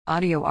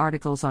Audio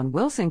articles on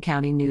Wilson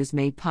County News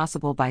made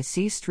possible by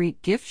C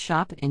Street Gift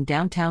Shop in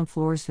downtown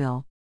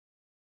Floresville.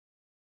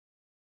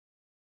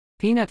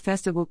 Peanut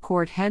Festival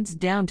Court heads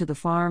down to the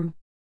farm.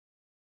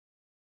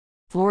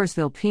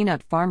 Floresville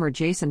peanut farmer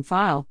Jason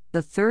File,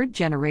 the third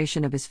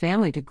generation of his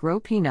family to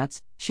grow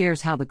peanuts,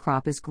 shares how the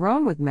crop is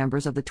grown with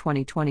members of the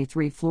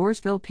 2023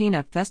 Floresville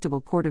Peanut Festival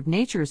Court of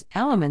Nature's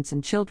Elements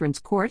and Children's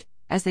Court,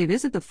 as they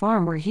visit the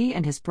farm where he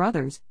and his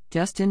brothers,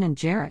 Justin and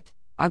Jarrett,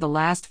 are the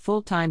last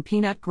full-time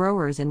peanut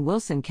growers in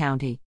Wilson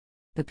County.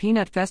 The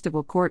Peanut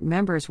Festival Court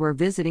members were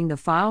visiting the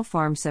File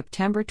farm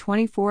September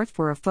 24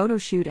 for a photo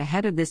shoot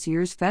ahead of this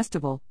year's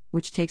festival,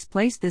 which takes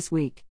place this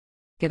week.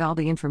 Get all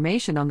the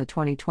information on the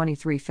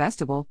 2023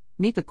 festival,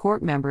 meet the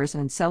court members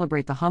and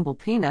celebrate the humble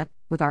peanut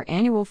with our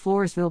annual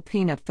Floresville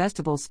Peanut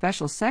Festival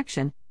special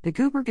section, the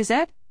Goober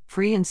Gazette,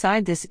 free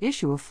inside this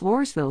issue of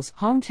Floresville's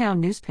hometown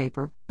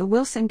newspaper, the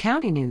Wilson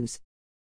County News.